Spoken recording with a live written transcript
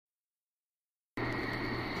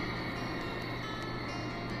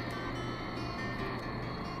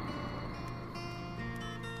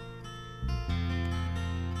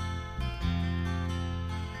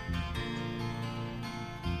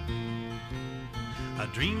I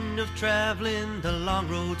dreamed of traveling the long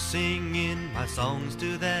road, singing my songs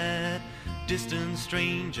to that distant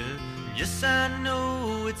stranger. Yes, I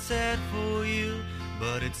know it's sad for you,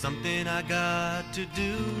 but it's something I got to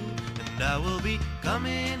do. And I will be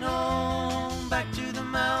coming home, back to the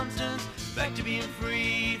mountains, back to being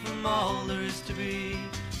free from all there is to be.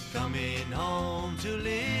 Coming home to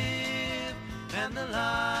live, and the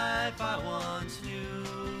life I once knew.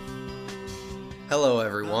 Hello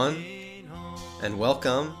everyone, and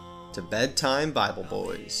welcome to Bedtime Bible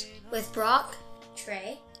Boys with Brock,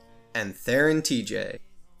 Trey, and Theron TJ.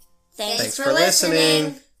 Thanks for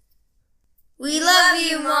listening. We love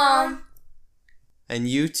you, Mom. And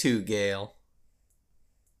you too, Gail.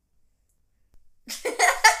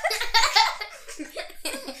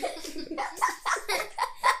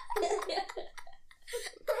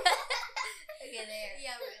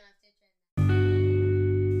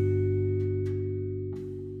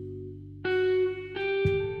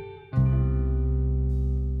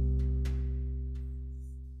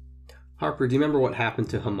 Harper, do you remember what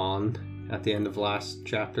happened to Haman at the end of last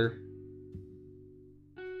chapter?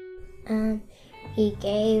 He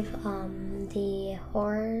gave the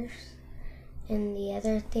horse and the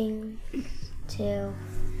other thing to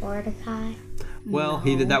Mordecai. Well,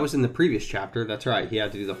 he did. That was in the previous chapter. That's right. He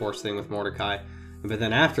had to do the horse thing with Mordecai. But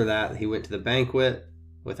then after that, he went to the banquet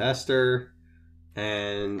with Esther,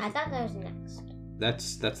 and I thought that was next.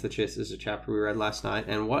 That's the gist. This is a chapter we read last night.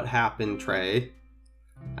 And what happened, Trey,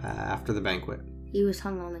 after the banquet? He was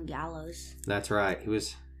hung on the gallows. That's right. He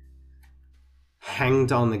was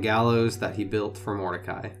hanged on the gallows that he built for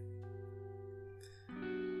Mordecai.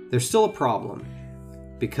 There's still a problem,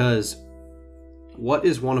 because what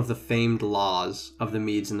is one of the famed laws of the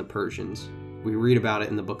Medes and the Persians? We read about it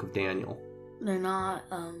in the book of Daniel. They're not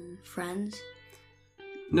friends?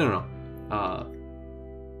 No.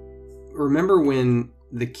 Remember when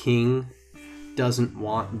the king doesn't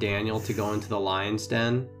want Daniel to go into the lion's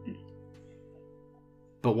den?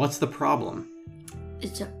 But what's the problem?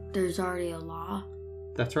 There's already a law.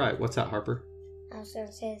 That's right. What's that, Harper? I was going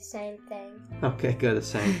to say the same thing. Okay, good. The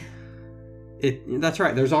same. That's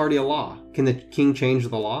right. There's already a law. Can the king change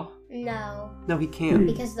the law? No. No, he can't.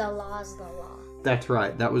 Because the law is the law. That's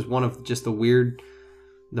right. That was one of just the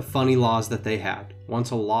funny laws that they had.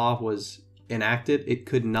 Once a law was enacted, it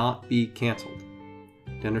could not be canceled.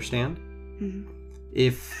 Do you understand? Mm-hmm.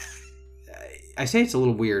 If I say it's a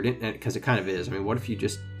little weird, because it kind of is. I mean, what if you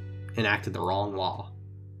just enacted the wrong law?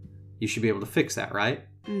 You should be able to fix that, right?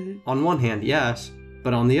 Mm-hmm. On one hand, yes.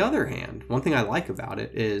 But on the other hand, one thing I like about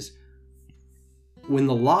it is when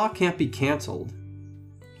the law can't be canceled,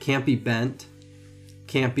 can't be bent,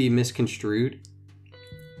 can't be misconstrued,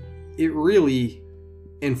 it really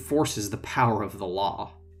enforces the power of the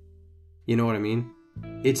law. You know what I mean?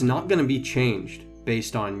 It's not going to be changed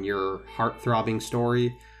based on your heart-throbbing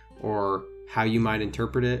story or how you might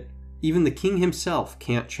interpret it. Even the king himself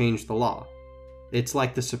can't change the law. It's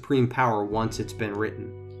like the supreme power once it's been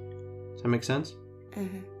written. Does that make sense?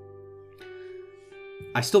 Mm-hmm.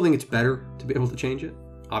 I still think it's better to be able to change it.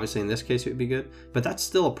 Obviously, in this case, it would be good. But that's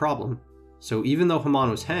still a problem. So even though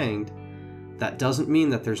Haman was hanged, that doesn't mean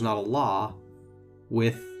that there's not a law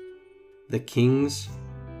with the king's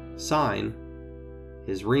sign,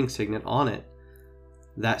 his ring signet on it,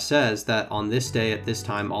 that says that on this day at this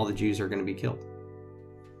time all the Jews are going to be killed.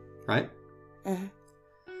 Right? Uh-huh.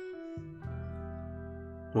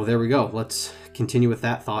 Well, there we go. Let's continue with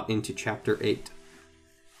that thought into chapter 8.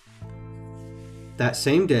 That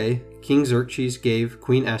same day, King Xerxes gave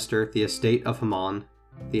Queen Esther the estate of Haman,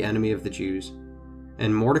 the enemy of the Jews.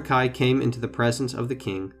 And Mordecai came into the presence of the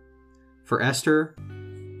king, for Esther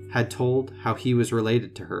had told how he was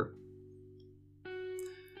related to her.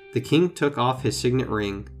 The king took off his signet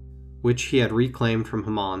ring, which he had reclaimed from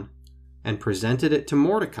Haman, and presented it to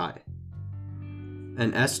Mordecai.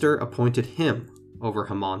 And Esther appointed him over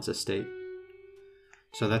Haman's estate.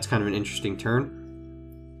 So that's kind of an interesting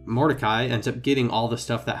turn. Mordecai ends up getting all the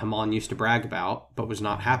stuff that Haman used to brag about, but was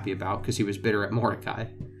not happy about because he was bitter at Mordecai.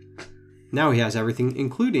 Now he has everything,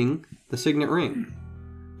 including the signet ring.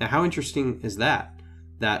 Now, how interesting is that?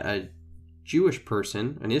 That a Jewish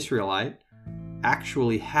person, an Israelite,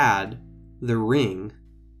 actually had the ring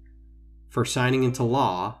for signing into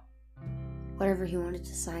law. Whatever he wanted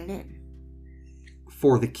to sign it.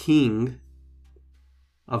 For the king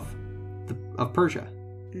of Persia.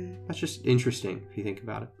 Mm. That's just interesting if you think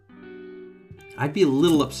about it. I'd be a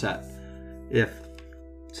little upset if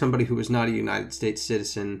somebody who was not a United States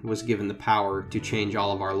citizen was given the power to change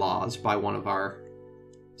all of our laws by one of our,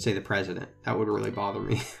 say, the president. That would really bother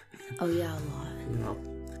me. Oh yeah, a lot. You know.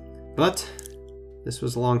 But this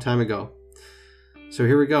was a long time ago. So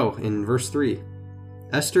here we go in verse 3.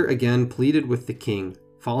 Esther again pleaded with the king,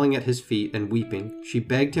 falling at his feet and weeping. She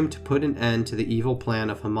begged him to put an end to the evil plan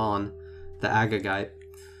of Haman, the Agagite,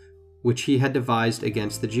 which he had devised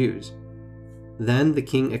against the Jews. Then the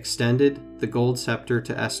king extended the gold scepter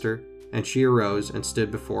to Esther, and she arose and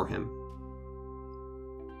stood before him.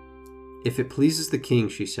 "If it pleases the king,"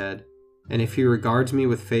 she said, "and if he regards me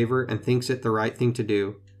with favor and thinks it the right thing to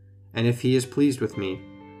do, and if he is pleased with me,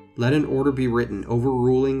 let an order be written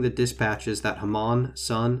overruling the dispatches that Haman,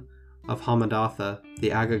 son of Hammedatha, the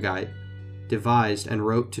Agagite, devised and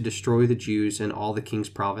wrote to destroy the Jews in all the king's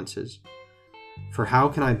provinces. For how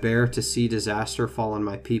can I bear to see disaster fall on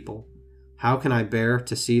my people? How can I bear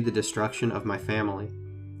to see the destruction of my family?"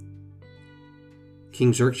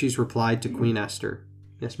 King Xerxes replied to Queen Esther,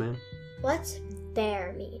 "Yes, ma'am?" What's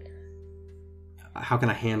bear mean? How can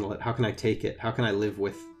I handle it? How can I take it? How can I live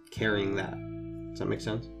with carrying that? Does that make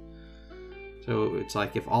sense? So it's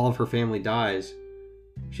like if all of her family dies,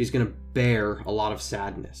 she's going to bear a lot of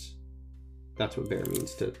sadness. That's what bear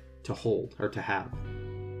means, to hold or to have.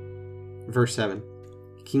 Verse 7.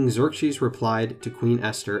 King Xerxes replied to Queen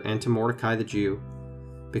Esther and to Mordecai the Jew,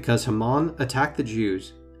 "Because Haman attacked the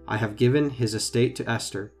Jews, I have given his estate to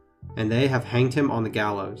Esther, and they have hanged him on the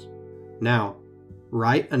gallows. Now,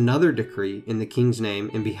 write another decree in the king's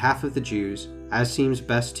name in behalf of the Jews, as seems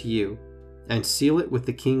best to you, and seal it with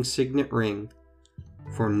the king's signet ring,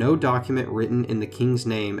 for no document written in the king's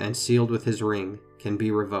name and sealed with his ring can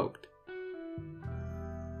be revoked."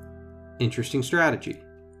 Interesting strategy.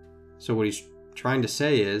 So what he's trying to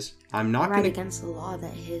say is, I'm not Right going against the law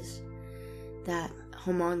that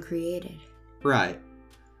Haman created. Right.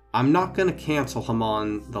 I'm not going to cancel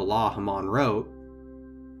the law Haman wrote.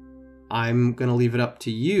 I'm going to leave it up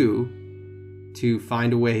to you to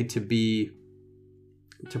find a way to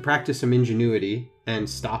practice some ingenuity and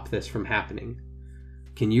stop this from happening.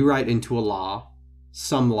 Can you write into a law,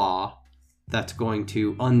 some law, that's going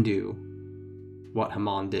to undo what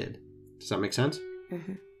Haman did? Does that make sense?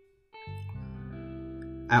 Mm-hmm.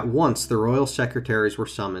 At once the royal secretaries were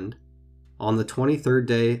summoned. On the 23rd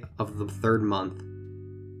day of the 3rd month,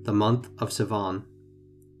 the month of Sivan,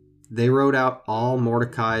 they wrote out all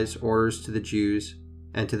Mordecai's orders to the Jews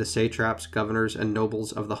and to the satraps, governors, and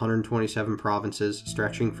nobles of the 127 provinces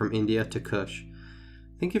stretching from India to Cush.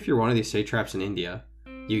 I think if you're one of these satraps in India,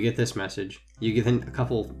 you get this message. You get a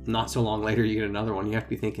couple, not so long later, you get another one. You have to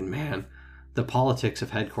be thinking, man, the politics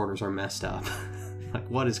of headquarters are messed up. Like,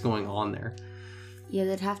 what is going on there? Yeah,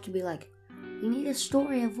 they'd have to be like, we need a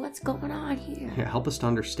story of what's going on here. Yeah, help us to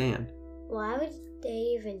understand. Why would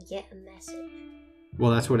they even get a message?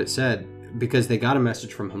 Well, that's what it said. Because they got a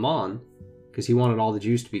message from Haman, because he wanted all the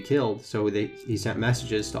Jews to be killed. So he sent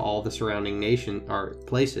messages to all the surrounding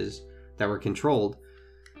places that were controlled,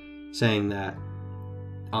 saying that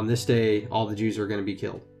on this day, all the Jews are going to be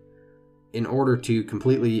killed. In order to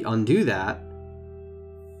completely undo that,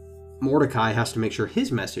 Mordecai has to make sure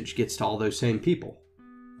his message gets to all those same people.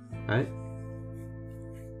 Right?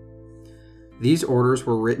 These orders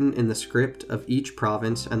were written in the script of each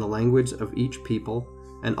province and the language of each people,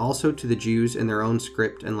 and also to the Jews in their own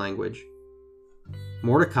script and language.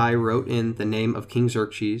 Mordecai wrote in the name of King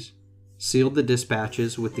Xerxes, sealed the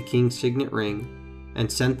dispatches with the king's signet ring,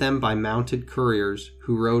 and sent them by mounted couriers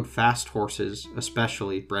who rode fast horses,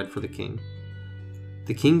 especially bred for the king.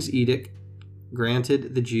 The king's edict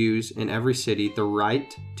granted the Jews in every city the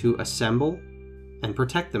right to assemble and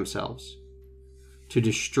protect themselves, to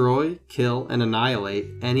destroy, kill, and annihilate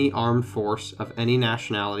any armed force of any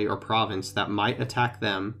nationality or province that might attack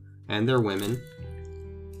them and their women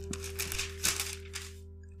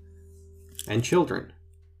and children,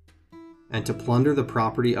 and to plunder the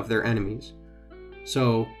property of their enemies.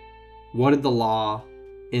 So, what did the law,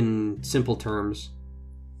 in simple terms,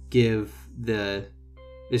 give the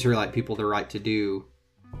Israelite people the right to do,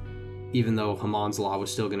 even though Haman's law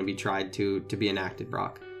was still going to be tried to be enacted,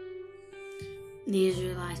 Brock? The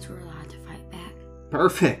Israelites were allowed to fight back.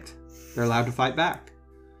 Perfect. They're allowed to fight back.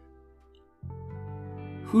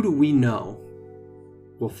 Who do we know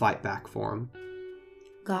will fight back for them?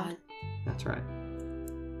 God. That's right.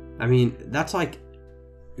 I mean, that's like,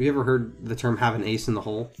 have you ever heard the term have an ace in the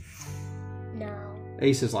hole? No.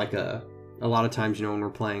 Ace is like a lot of times, when we're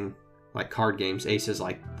playing like card games, ace is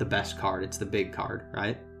like the best card. It's the big card,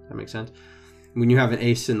 right? That makes sense? When you have an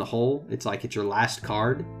ace in the hole, it's like it's your last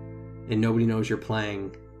card, and nobody knows you're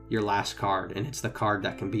playing your last card, and it's the card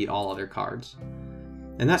that can beat all other cards.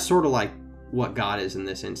 And that's sort of like what God is in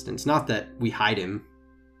this instance. Not that we hide him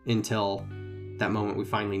until that moment we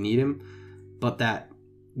finally need him, but that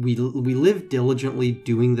we live diligently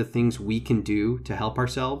doing the things we can do to help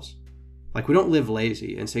ourselves, Like, we don't live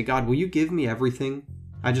lazy and say, God, will you give me everything?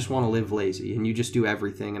 I just want to live lazy, and you just do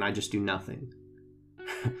everything, and I just do nothing.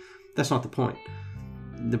 That's not the point.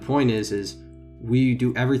 The point is we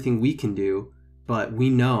do everything we can do, but we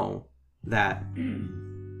know that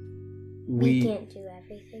We can't do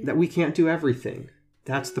everything. That we can't do everything.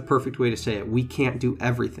 That's the perfect way to say it. We can't do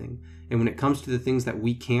everything. And when it comes to the things that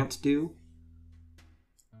we can't do,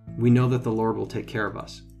 we know that the Lord will take care of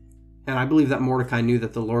us. And I believe that Mordecai knew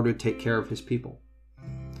that the Lord would take care of his people.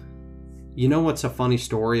 You know what's a funny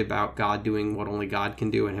story about God doing what only God can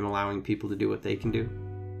do and him allowing people to do what they can do?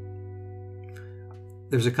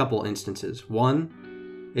 There's a couple instances.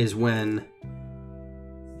 One is when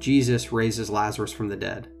Jesus raises Lazarus from the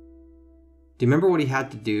dead. Do you remember what he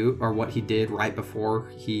had to do, or what he did right before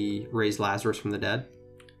he raised Lazarus from the dead?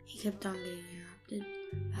 He kept on getting interrupted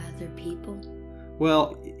by other people.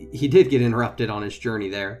 Well, he did get interrupted on his journey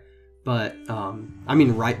there, but,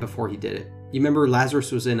 right before he did it. You remember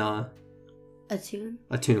Lazarus was in A tomb?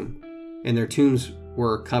 a tomb, and their tombs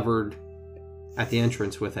were covered at the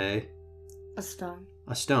entrance with a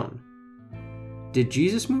stone. Did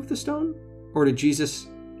Jesus move the stone, or did Jesus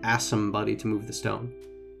ask somebody to move the stone?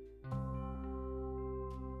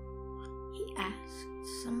 He asked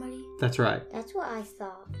somebody? That's right. That's what I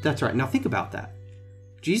thought. That's right. Now think about that.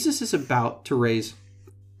 Jesus is about to raise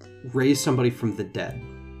somebody from the dead.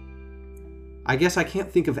 I guess I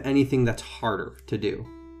can't think of anything that's harder to do.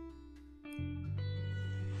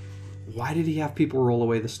 Why did he have people roll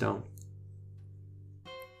away the stone?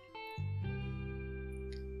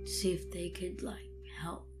 See if they could,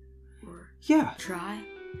 help or Yeah, try,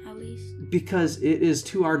 at least. because it is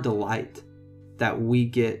to our delight that we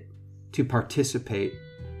get to participate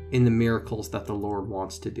in the miracles that the Lord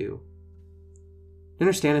wants to do. You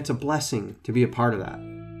understand? It's a blessing to be a part of that.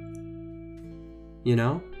 You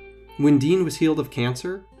know? When Dean was healed of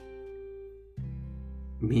cancer,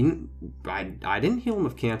 I didn't heal him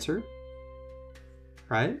of cancer.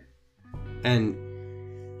 Right?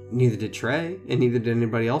 And neither did Trey, and neither did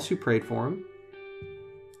anybody else who prayed for him.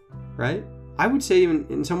 Right? I would say even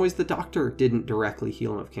in some ways the doctor didn't directly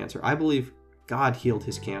heal him of cancer. I believe God healed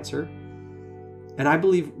his cancer. And I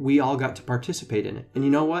believe we all got to participate in it. And you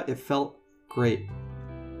know what? It felt great.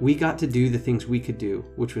 We got to do the things we could do,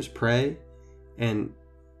 which was pray and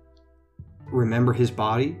remember his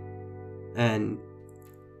body and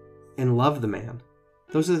love the man.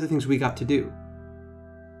 Those are the things we got to do.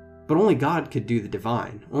 But only God could do the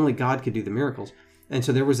divine. Only God could do the miracles. And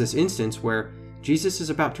so there was this instance where Jesus is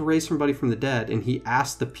about to raise somebody from the dead, and he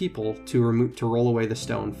asked the people to roll away the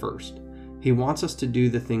stone first. He wants us to do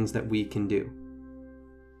the things that we can do.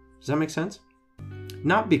 Does that make sense?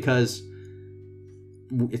 Not because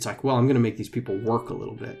it's like, well, I'm going to make these people work a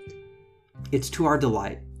little bit. It's to our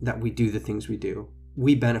delight that we do the things we do.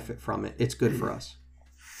 We benefit from it. It's good for us.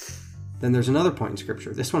 Then there's another point in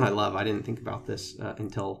Scripture. This one I love. I didn't think about this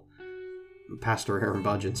until Pastor Aaron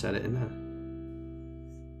Budgeon said it in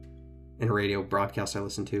a radio broadcast I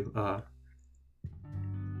listened to.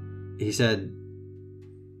 He said,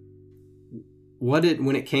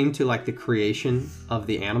 when it came to the creation of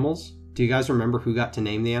the animals, do you guys remember who got to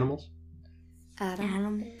name the animals?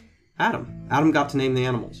 Adam. Adam got to name the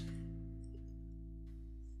animals.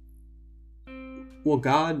 Well,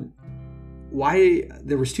 God,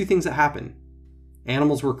 there was two things that happened.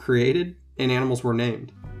 Animals were created and animals were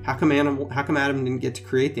named. How come Adam didn't get to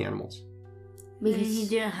create the animals? Because he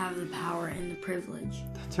didn't have the power and the privilege.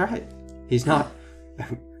 That's right. He's not...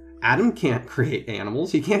 Adam can't create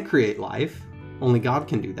animals. He can't create life. Only God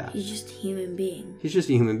can do that. He's just a human being. He's just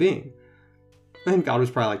a human being. And God was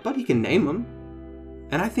probably like, but he can name them.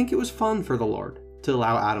 And I think it was fun for the Lord to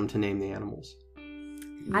allow Adam to name the animals.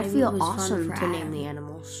 I feel awesome to name the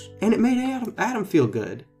animals. And it made Adam feel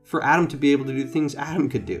good. For Adam to be able to do the things Adam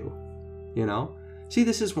could do. You know? See,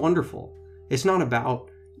 this is wonderful. It's not about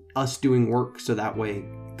us doing work so that way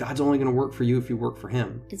God's only going to work for you if you work for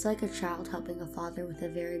him. It's like a child helping a father with a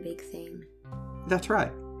very big thing. That's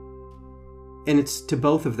right. And it's to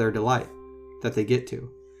both of their delight that they get to.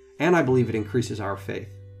 And I believe it increases our faith.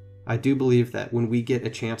 I do believe that when we get a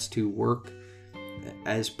chance to work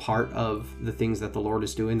as part of the things that the Lord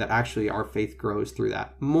is doing, that actually our faith grows through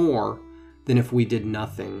that more than if we did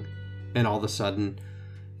nothing and all of a sudden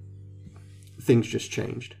things just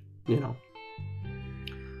changed, you know.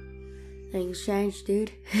 Things change,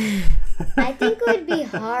 dude. I think it would be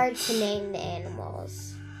hard to name the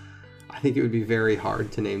animals. I think it would be very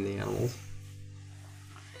hard to name the animals.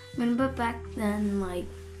 But back then,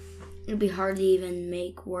 it'd be hard to even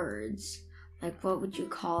make words. What would you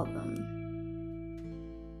call them?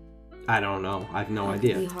 I don't know. I have no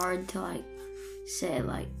idea. It'd be hard to, say,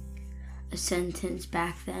 a sentence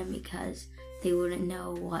back then because they wouldn't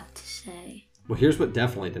know what to say. Well, here's what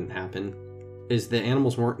definitely didn't happen, is the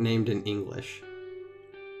animals weren't named in English.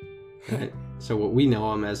 Right? So what we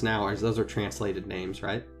know them as now is those are translated names,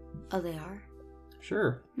 right? Oh, they are?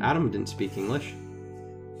 Sure. Adam didn't speak English.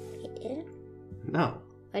 He did? No.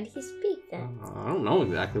 What did he speak then? I don't know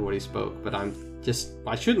exactly what he spoke, but I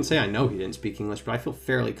shouldn't say I know he didn't speak English, but I feel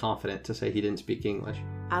fairly confident to say he didn't speak English.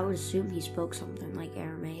 I would assume he spoke something like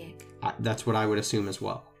Aramaic. That's what I would assume as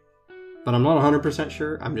well. But I'm not 100%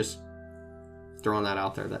 sure. I'm just throwing that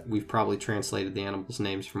out there that we've probably translated the animals'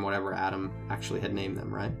 names from whatever Adam actually had named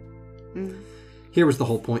them, right? Mm. Here was the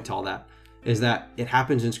whole point to all that, is that it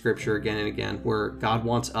happens in Scripture again and again where God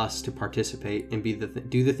wants us to participate and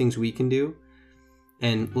do the things we can do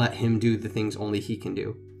and let him do the things only he can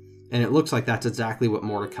do. And it looks like that's exactly what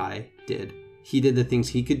Mordecai did. He did the things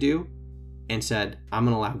he could do and said, I'm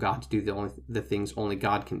going to allow God to do the things only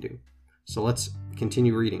God can do. So let's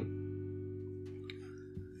continue reading.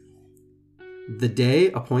 The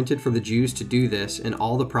day appointed for the Jews to do this in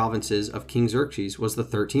all the provinces of King Xerxes was the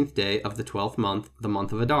 13th day of the 12th month, the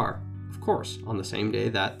month of Adar. Of course, on the same day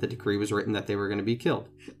that the decree was written that they were going to be killed.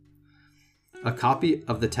 A copy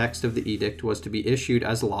of the text of the edict was to be issued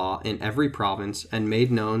as law in every province and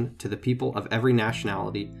made known to the people of every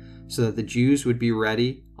nationality, so that the Jews would be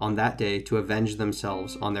ready on that day to avenge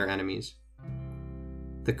themselves on their enemies.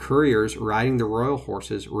 The couriers riding the royal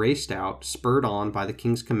horses raced out, spurred on by the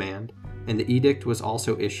king's command, and the edict was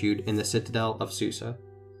also issued in the citadel of Susa.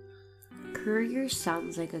 Couriers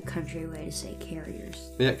sounds like a country way to say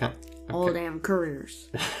carriers. Yeah, okay. All damn couriers.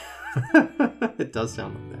 It does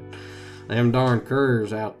sound like that. Them darn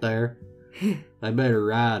couriers out there, they better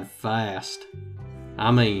ride fast.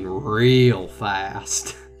 I mean real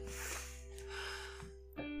fast.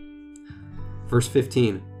 Verse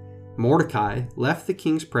 15. Mordecai left the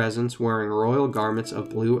king's presence wearing royal garments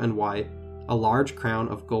of blue and white, a large crown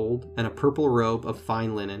of gold, and a purple robe of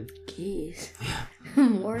fine linen. Jeez.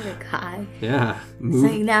 Mordecai. Yeah. It's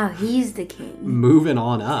like now he's the king. Moving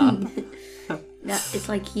on up. Now, it's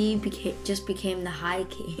like he just became the high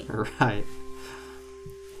king. Right.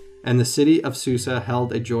 And the city of Susa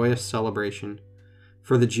held a joyous celebration.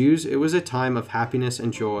 For the Jews, it was a time of happiness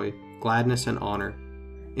and joy, gladness and honor.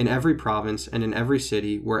 In every province and in every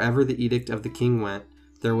city, wherever the edict of the king went,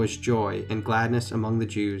 there was joy and gladness among the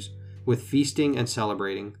Jews, with feasting and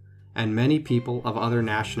celebrating. And many people of other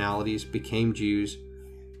nationalities became Jews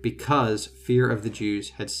because fear of the Jews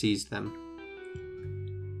had seized them.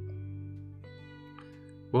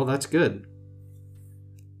 Well, that's good.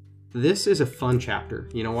 This is a fun chapter.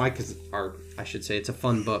 You know why? I should say it's a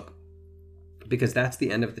fun book. Because that's the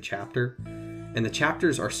end of the chapter. And the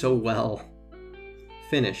chapters are so well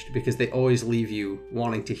finished because they always leave you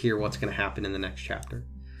wanting to hear what's going to happen in the next chapter.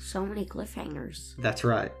 So many cliffhangers. That's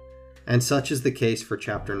right. And such is the case for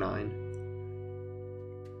chapter 9.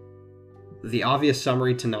 The obvious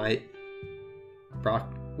summary tonight, Brock,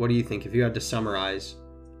 what do you think? If you had to summarize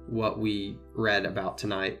what we read about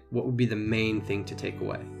tonight, what would be the main thing to take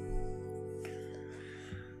away?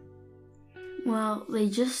 Well, they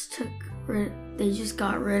just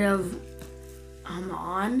got rid of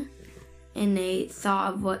Haman, and they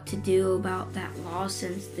thought of what to do about that law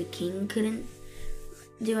since the king couldn't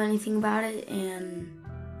do anything about it, and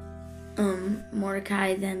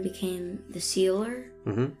Mordecai then became the sealer,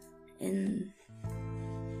 and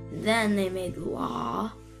then they made the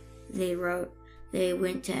law. They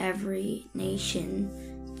went to every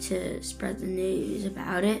nation to spread the news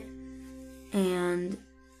about it, and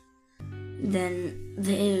then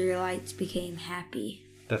the Israelites became happy.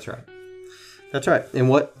 That's right. That's right. And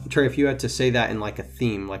what, Trey, if you had to say that in like a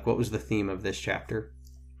theme, like what was the theme of this chapter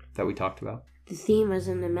that we talked about? The theme as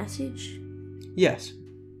in the message? Yes.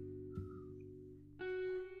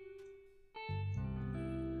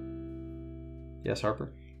 Yes,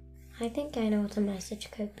 Harper? I think I know what the message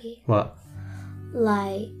could be. What?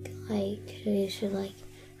 Like you should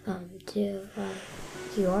do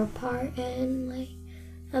your part in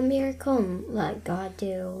a miracle and let God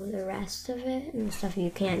do the rest of it and the stuff you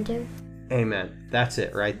can't do. Amen. That's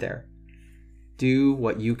it right there. Do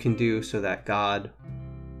what you can do so that God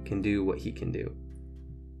can do what he can do.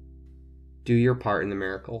 Do your part in the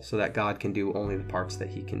miracle so that God can do only the parts that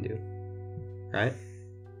he can do. Right?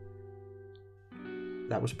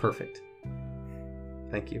 That was perfect.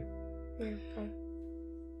 Thank you. Yeah.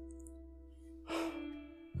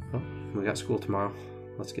 Well, we got school tomorrow.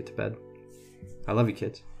 Let's get to bed. I love you,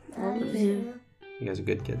 kids. I love you. You guys are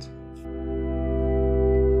good kids.